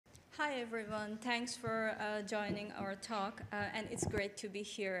Hi everyone, thanks for joining our talk, and it's great to be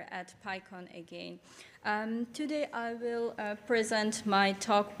here at PyCon again. Today I will present my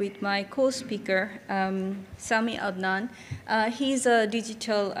talk with my co-speaker, Sami Adnan. He's a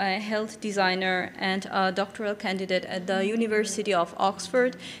digital health designer and a doctoral candidate at the University of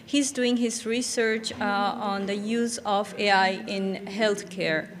Oxford. He's doing his research on the use of AI in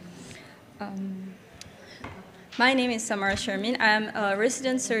healthcare. My name is Samara Sharmeen. I'm a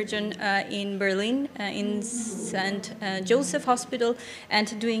resident surgeon in Berlin, in St. Joseph Hospital,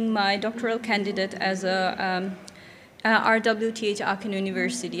 and doing my doctoral candidate as a RWTH Aachen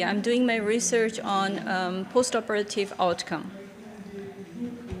University. I'm doing my research on postoperative outcome.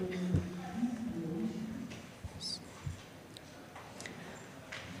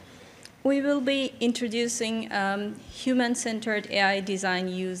 We will be introducing human-centered AI design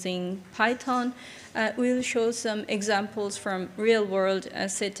using Python. We will show some examples from real-world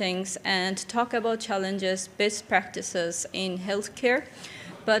settings and talk about challenges, best practices in healthcare.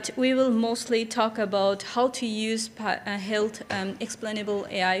 But we will mostly talk about how to use health explainable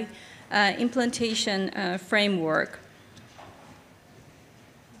AI implementation framework.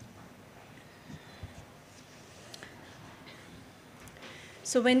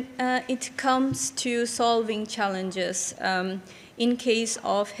 So when it comes to solving challenges, in case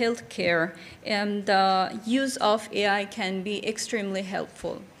of healthcare, the use of AI can be extremely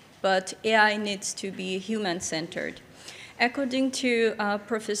helpful, but AI needs to be human-centered. According to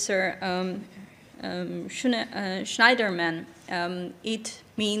Professor Schneiderman, it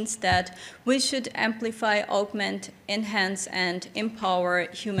means that we should amplify, augment, enhance, and empower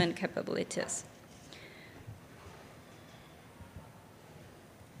human capabilities.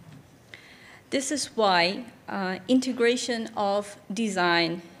 This is why integration of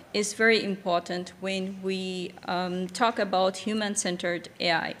design is very important when we talk about human-centered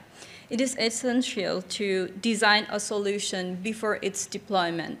AI. It is essential to design a solution before its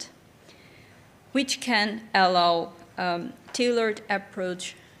deployment, which can allow tailored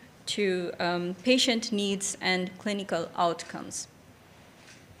approach to patient needs and clinical outcomes.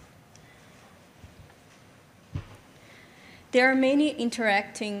 There are many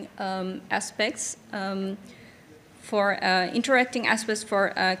interacting aspects for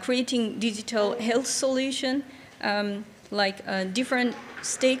creating digital health solution, like different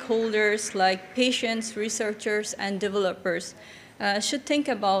stakeholders like patients, researchers, and developers should think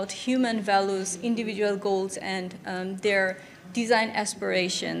about human values, individual goals, and their design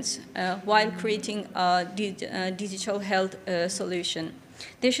aspirations while creating a digital health solution.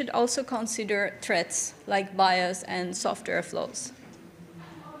 They should also consider threats like bias and software flaws.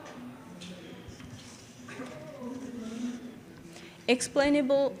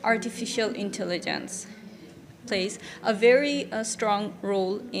 Explainable artificial intelligence plays a very strong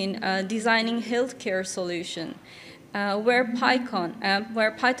role in designing healthcare solution, where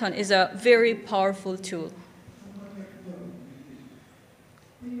Python is a very powerful tool.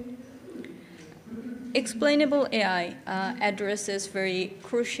 Explainable AI addresses very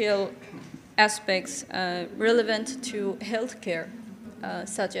crucial aspects relevant to healthcare,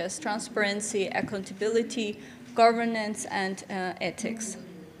 such as transparency, accountability, governance, and ethics.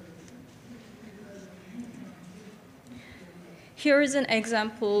 Here is an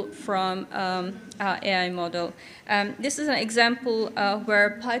example from AI model. This is an example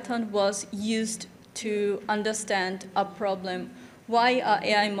where Python was used to understand a problem, why an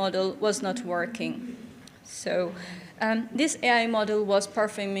AI model was not working. So this AI model was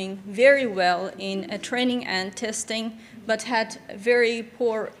performing very well in training and testing, but had very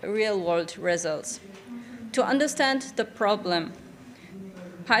poor real-world results. To understand the problem,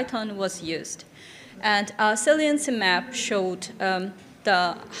 Python was used. And a saliency map showed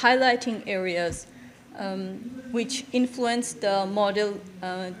the highlighting areas which influenced the model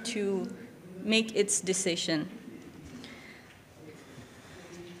to make its decision.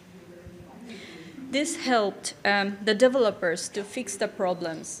 This helped the developers to fix the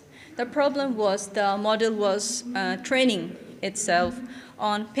problems. The problem was the model was training itself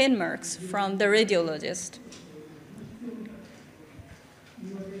on pen marks from the radiologist.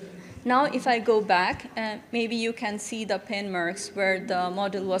 Now if I go back, maybe you can see the pen marks where the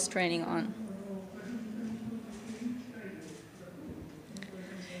model was training on.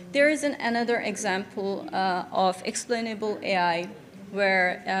 There is another example of explainable AI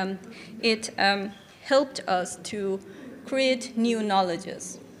where it helped us to create new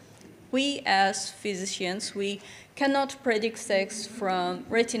knowledges. We as physicians, we cannot predict sex from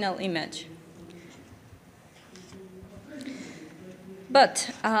retinal image.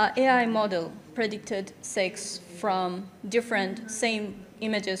 But AI model predicted sex from different same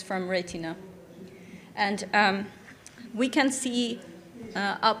images from retina. And we can see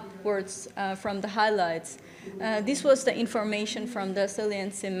upwards from the highlights. This was the information from the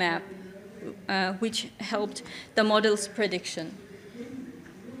saliency map, which helped the model's prediction.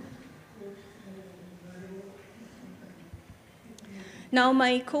 Now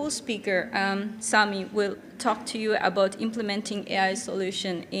my co-speaker, Sami, will talk to you about implementing AI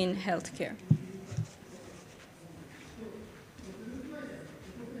solution in healthcare.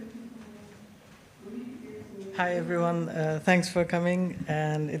 Hi, everyone. Thanks for coming,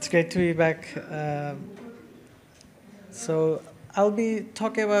 and it's great to be back. So I'll be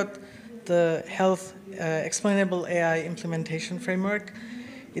talking about the Health Explainable AI Implementation Framework.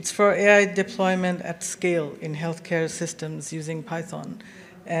 It's for AI deployment at scale in healthcare systems using Python.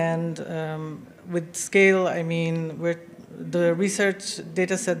 And with scale, I mean the research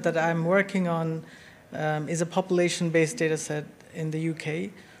data set that I'm working on is a population-based data set in the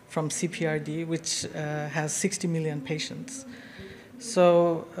UK from CPRD, which has 60 million patients.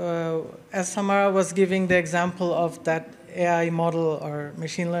 So as Samara was giving the example of that AI model or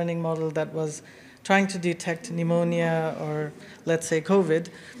machine learning model that was trying to detect pneumonia or, let's say, COVID,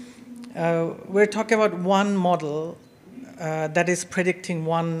 we're talking about one model that is predicting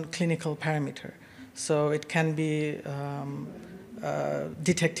one clinical parameter. So it can be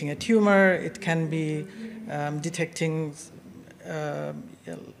detecting a tumor, it can be detecting,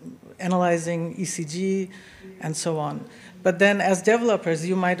 analyzing ECG, and so on. But then as developers,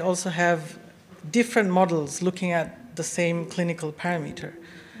 you might also have different models looking at the same clinical parameter.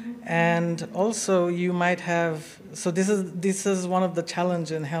 And also you might have, so this is one of the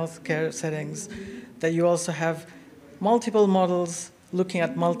challenges in healthcare settings, that you also have multiple models looking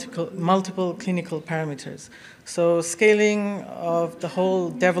at multiple clinical parameters. So scaling of the whole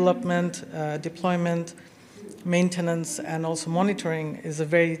development, deployment, maintenance, and also monitoring is a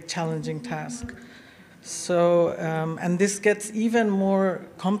very challenging task. So, and this gets even more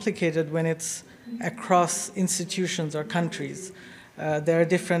complicated when it's across institutions or countries. There are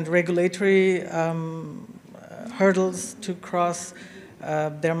different regulatory hurdles to cross.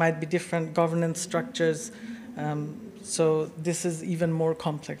 There might be different governance structures. So this is even more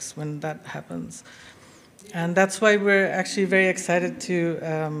complex when that happens. And that's why we're actually very excited to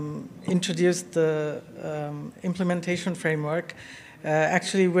introduce the implementation framework.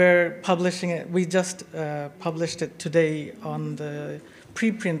 Actually, we're publishing it. We just published it today on the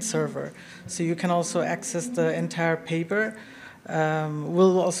preprint server. So you can also access the entire paper.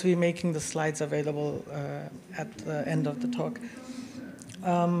 We'll also be making the slides available at the end of the talk.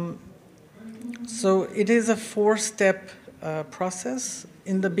 So it is a four-step process.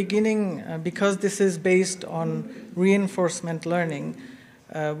 In the beginning, because this is based on reinforcement learning,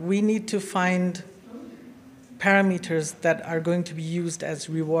 we need to find parameters that are going to be used as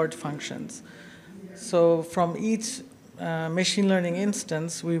reward functions. So from each machine learning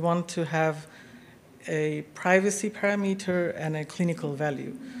instance, we want to have a privacy parameter and a clinical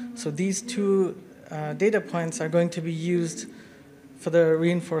value. So these two data points are going to be used for the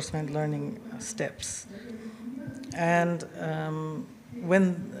reinforcement learning steps. And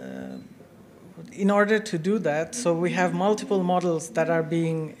in order to do that, so we have multiple models that are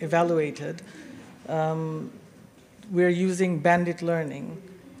being evaluated. We're using bandit learning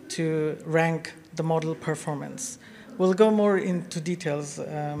to rank the model performance. We'll go more into details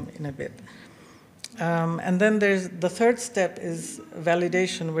in a bit. And then there's the third step is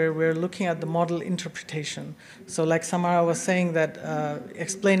validation, where we're looking at the model interpretation. So like Samara was saying, that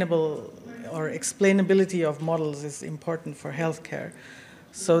explainable or explainability of models is important for healthcare.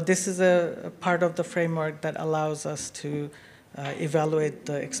 So this is a part of the framework that allows us to evaluate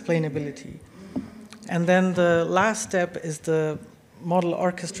the explainability. And then the last step is the model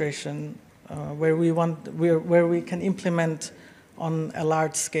orchestration, where we can implement on a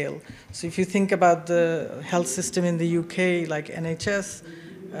large scale. So if you think about the health system in the UK, like NHS,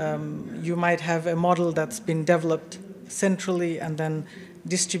 you might have a model that's been developed centrally and then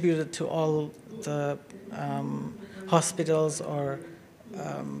distributed to all the hospitals or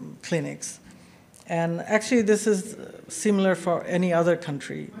clinics. And actually, this is similar for any other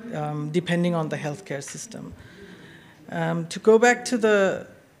country, depending on the healthcare system. To go back to the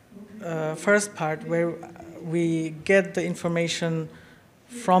first part, where we get the information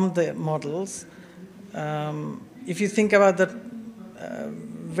from the models, if you think about the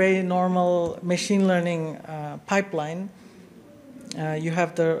very normal machine learning pipeline, you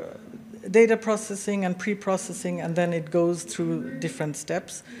have the data processing and pre-processing, and then it goes through different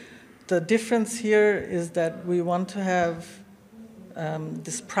steps. The difference here is that we want to have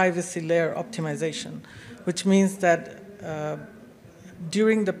this privacy layer optimization, which means that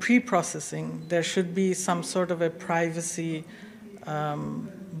during the pre-processing, there should be some sort of a privacy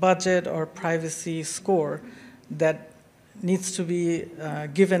budget or privacy score that needs to be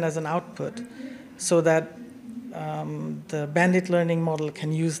given as an output so that the bandit learning model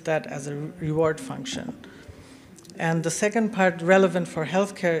can use that as a reward function. And the second part relevant for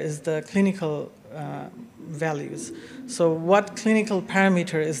healthcare is the clinical values. So what clinical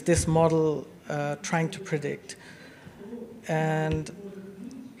parameter is this model trying to predict? And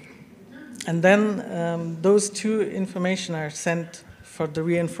then those two information are sent for the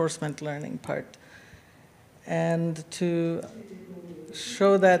reinforcement learning part. And to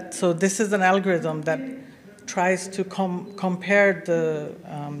show that, so this is an algorithm that tries to compare the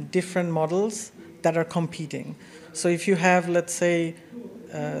different models that are competing. So if you have, let's say,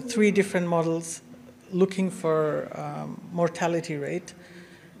 3 different models looking for mortality rate,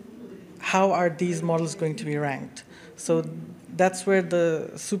 how are these models going to be ranked? So that's where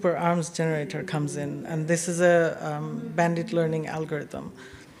the super arms generator comes in, and this is a bandit learning algorithm.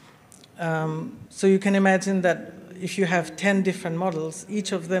 So you can imagine that if you have 10 different models,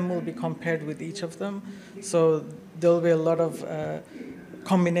 each of them will be compared with each of them. So there will be a lot of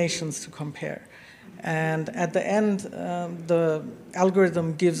combinations to compare. And at the end, the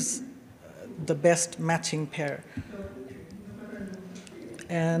algorithm gives the best matching pair.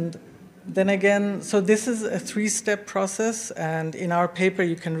 And then again, so this is a 3-step process, and in our paper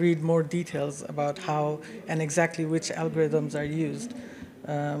you can read more details about how and exactly which algorithms are used,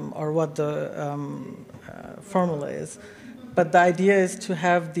 or what the formula is. But the idea is to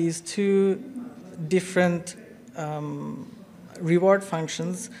have these 2 different reward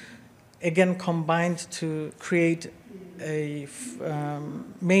functions, again combined to create a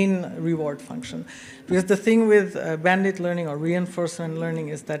main reward function. Because the thing with bandit learning or reinforcement learning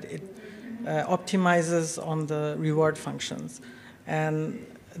is that it optimizes on the reward functions. And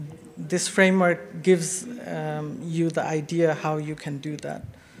this framework gives you the idea how you can do that.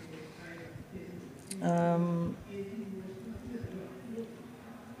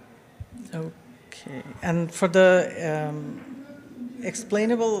 Okay, and for the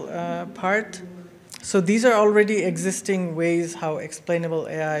explainable part, so these are already existing ways how explainable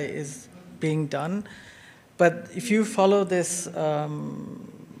AI is being done. But if you follow this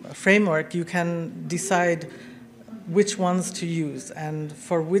framework, you can decide which ones to use and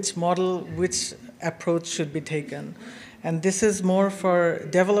for which model, which approach should be taken. And this is more for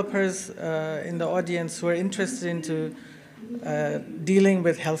developers in the audience who are interested into dealing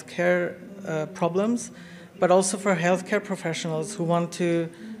with healthcare problems, but also for healthcare professionals who want to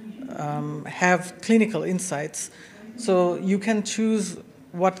have clinical insights. So you can choose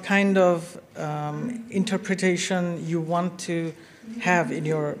what kind of interpretation you want to have in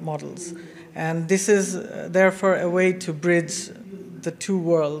your models. And this is therefore a way to bridge the 2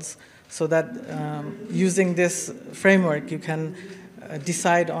 worlds, so that using this framework you can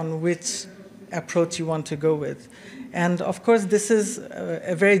decide on which approach you want to go with. And of course this is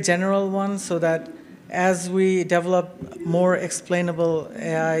a very general one, so that as we develop more explainable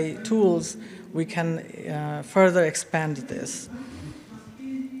AI tools, we can further expand this.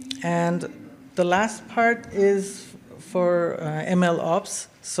 And the last part is for ML ops.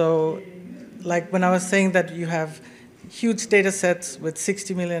 So like when I was saying that you have huge data sets with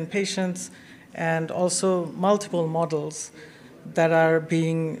 60 million patients and also multiple models that are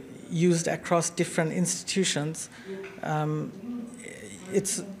being used across different institutions,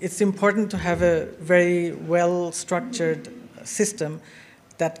 it's important to have a very well-structured system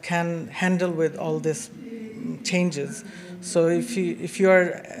that can handle with all these changes. So if you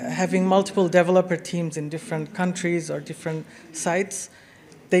are having multiple developer teams in different countries or different sites,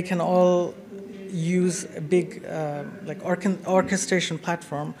 they can all use a big orchestration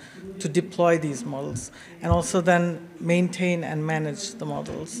platform to deploy these models, and also then maintain and manage the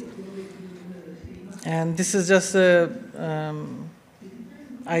models. And this is just a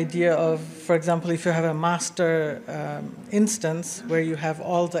idea of, for example, if you have a master instance where you have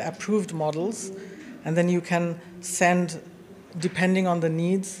all the approved models, and then you can send, depending on the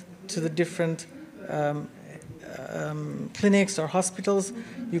needs, to the different clinics or hospitals,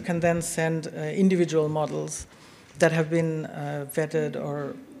 you can then send individual models that have been vetted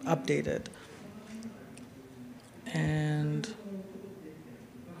or updated. And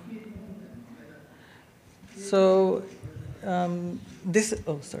so this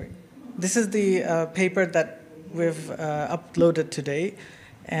is the paper that we've uploaded today,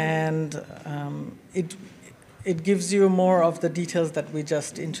 and it gives you more of the details that we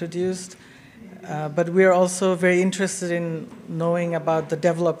just introduced. But we're also very interested in knowing about the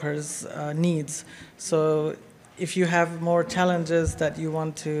developers' needs. So if you have more challenges that you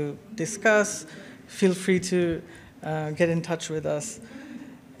want to discuss, feel free to get in touch with us.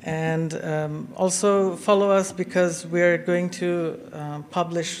 And also follow us, because we're going to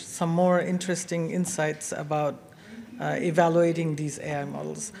publish some more interesting insights about evaluating these AI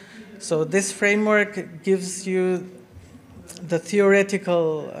models. So this framework gives you the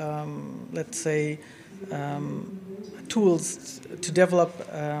theoretical, let's say, tools to develop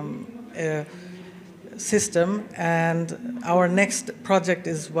a system, and our next project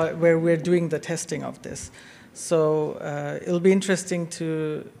is where we're doing the testing of this. So it'll be interesting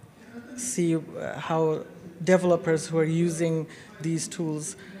to see how developers who are using these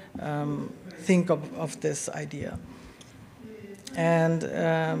tools think of this idea. And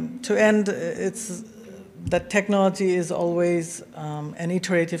to end, it's that technology is always an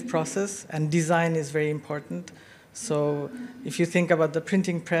iterative process, and design is very important. So if you think about the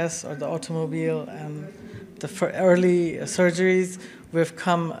printing press or the automobile and the early surgeries, we've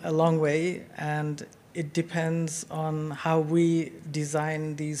come a long way, and it depends on how we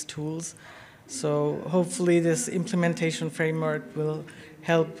design these tools. So hopefully this implementation framework will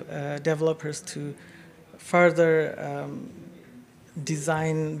help developers to further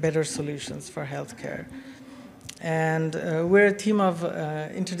design better solutions for healthcare. And we're a team of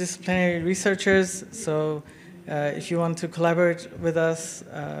interdisciplinary researchers, so if you want to collaborate with us,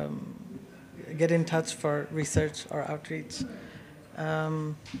 get in touch for research or outreach.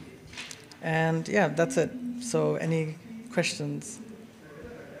 And yeah, that's it. So any questions?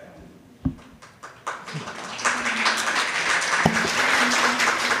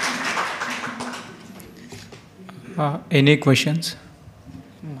 Any questions?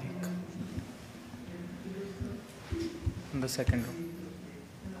 On the second row.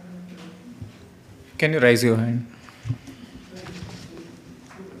 Can you raise your hand?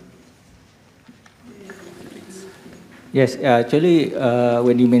 Yes, actually,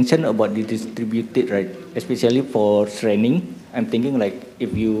 when you mentioned about the distributed, right, especially for training, I'm thinking like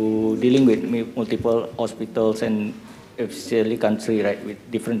if you dealing with multiple hospitals and especially country, right, with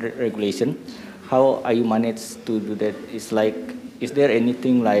different regulation, how are you managed to do that? It's like, is there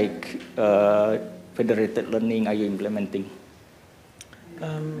anything like federated learning are you implementing?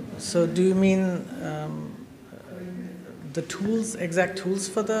 So do you mean the tools, exact tools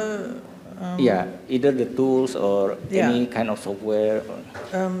for the? Yeah, either the tools or any kind of software.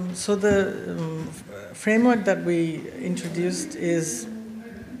 So the framework that we introduced is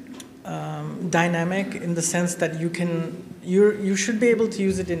dynamic in the sense that you should be able to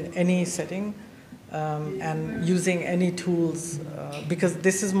use it in any setting and using any tools, because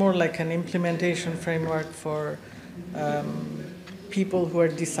this is more like an implementation framework for people who are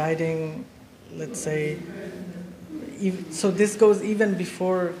deciding, let's say, so this goes even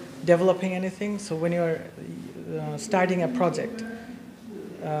before developing anything. So when you're starting a project,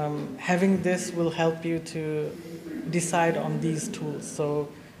 having this will help you to decide on these tools. So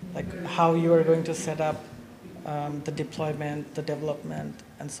like how you are going to set up the deployment, the development,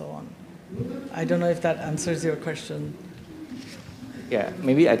 and so on. I don't know if that answers your question. Yeah,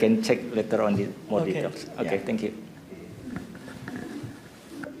 maybe I can check later on the more details. Okay, yeah. Thank you.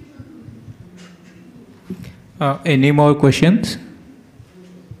 Any more questions?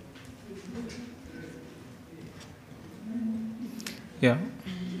 Yeah.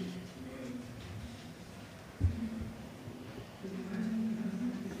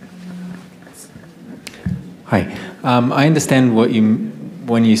 Hi. I understand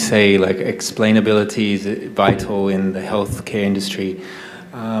when you say like explainability is vital in the healthcare industry,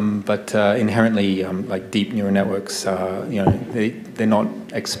 but inherently like deep neural networks, they're not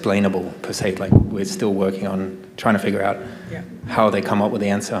explainable per se. Like we're still working on trying to figure out how they come up with the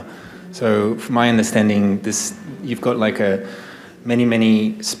answer. So from my understanding, you've got like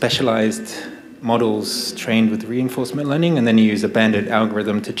many specialized models trained with reinforcement learning, and then you use a banded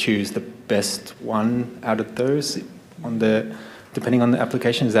algorithm to choose the best one out of those depending on the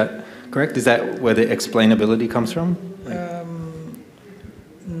application. Is that correct? Is that where the explainability comes from?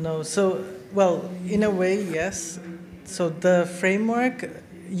 No. So, well, in a way, yes. So the framework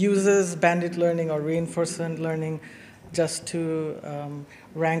uses banded learning or reinforcement learning just to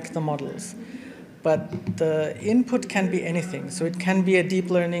rank the models. But the input can be anything. So it can be a deep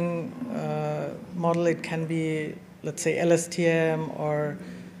learning model. It can be, let's say, LSTM or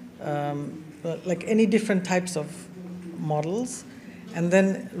like any different types of models. And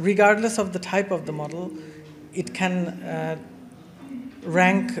then regardless of the type of the model, it can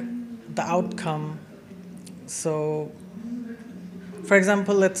rank the outcome. So for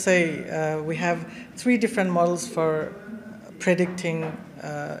example, let's say we have 3 different models for predicting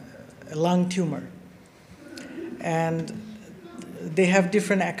a lung tumor. and they have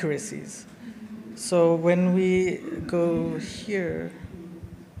different accuracies. So when we go here,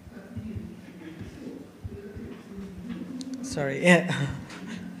 sorry, yeah.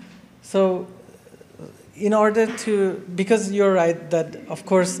 So in order to, because you're right that, of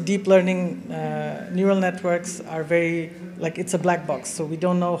course, deep learning neural networks are very, like it's a black box, so we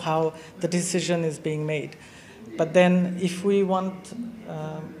don't know how the decision is being made. But then if we want,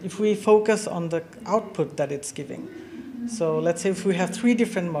 if we focus on the output that it's giving, so let's say if we have 3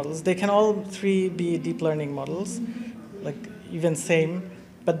 different models, they can all 3 be deep learning models, like even same,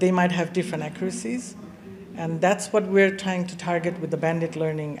 but they might have different accuracies. And that's what we're trying to target with the bandit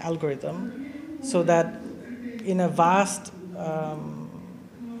learning algorithm, so that in a vast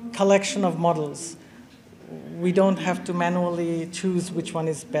collection of models, we don't have to manually choose which one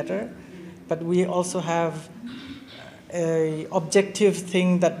is better, but we also have an objective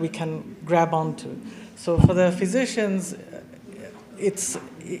thing that we can grab onto. So for the physicians, it's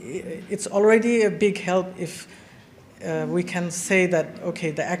already a big help if we can say that,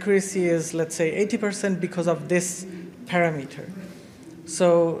 okay, the accuracy is, let's say, 80% because of this parameter.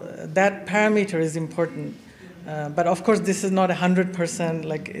 So that parameter is important. But of course, this is not 100%,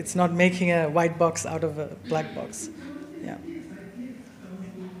 like it's not making a white box out of a black box. Yeah.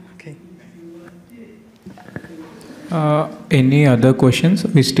 Okay. Any other questions?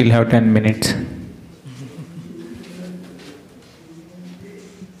 We still have 10 minutes.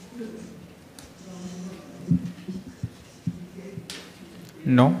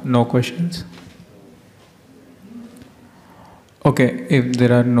 No questions? Okay, if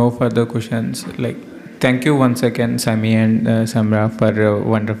there are no further questions, like, thank you once again, Sami and Samara, for a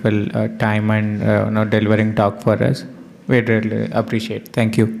wonderful time and delivering talk for us. We really appreciate it.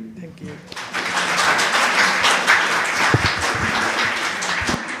 Thank you.